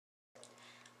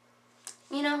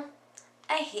You know,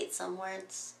 I hate some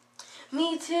words.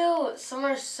 Me too. Some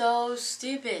are so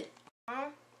stupid. Huh?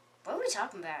 What are we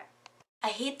talking about? I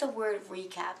hate the word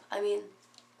recap. I mean,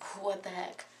 what the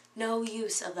heck? No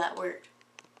use of that word.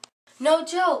 No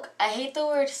joke. I hate the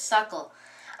word suckle.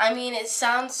 I mean, it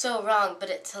sounds so wrong, but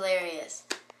it's hilarious.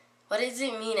 What does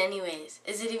it mean anyways?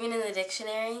 Is it even in the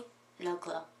dictionary? No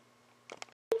clue.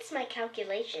 It's my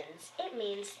calculations. It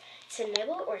means to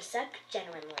nibble or suck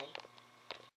genuinely.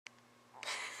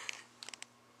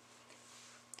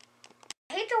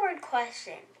 I hate the word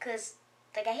question, because,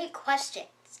 like, I hate questions.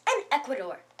 And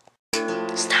Ecuador.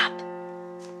 Stop.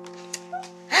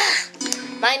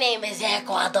 My name is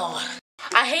Ecuador.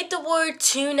 I hate the word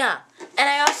tuna. And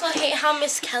I also hate how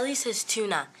Miss Kelly says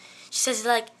tuna. She says it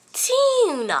like,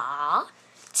 tuna,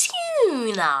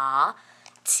 tuna,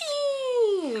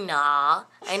 tuna.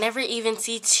 I never even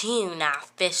see tuna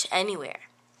fish anywhere.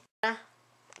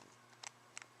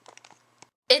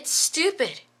 It's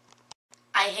stupid.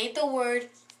 I hate the word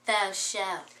thou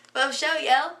shalt. Thou shalt,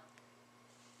 yo.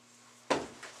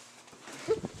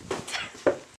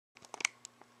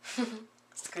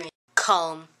 Scream.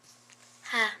 Calm.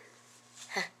 Ha.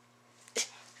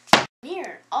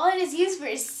 Mirror. All it is used for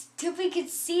is stupid,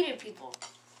 conceited people.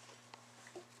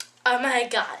 Oh my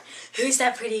god. Who's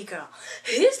that pretty girl?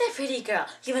 Who's that pretty girl?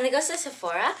 You wanna go to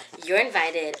Sephora? You're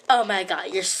invited. Oh my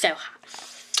god, you're so hot.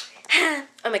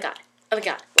 Oh my god. Oh my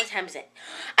god. What time is it?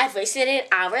 I've wasted an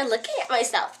hour looking at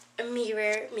myself.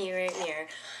 Mirror, mirror, mirror.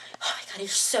 Oh my god, you're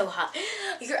so hot.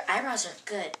 Your eyebrows are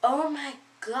good. Oh my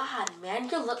god, man.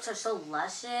 Your lips are so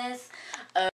luscious.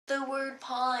 The word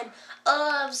pollen.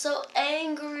 Oh, I'm so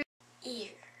angry.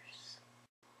 Ears.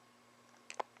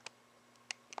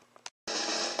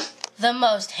 The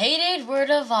most hated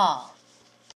word of all.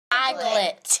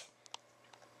 Aglet.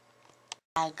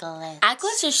 Aglet.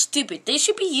 Aglets are stupid. They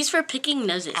should be used for picking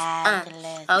noses.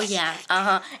 Aglet. Oh yeah,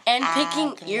 and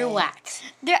picking earwax.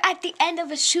 They're at the end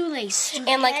of a shoelace.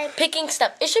 And like picking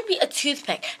stuff. It should be a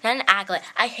toothpick, not an aglet.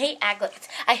 I hate aglets.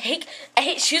 I hate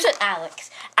shoes with aglets.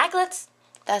 Aglets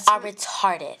are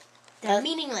retarded. They're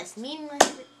meaningless.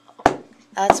 Meaningless.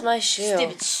 That's my shoe.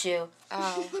 Stupid shoe.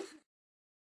 Oh.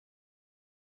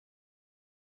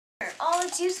 All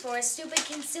it's used for is stupid,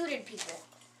 conceited people.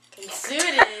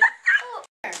 Conceited?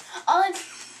 All it's...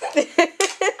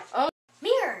 Oh.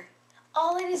 Mirror.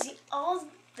 All it is... All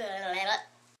the...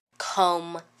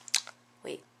 Comb.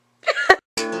 Wait.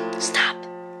 Stop.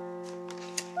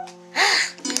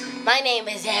 My name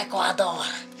is Ecuador.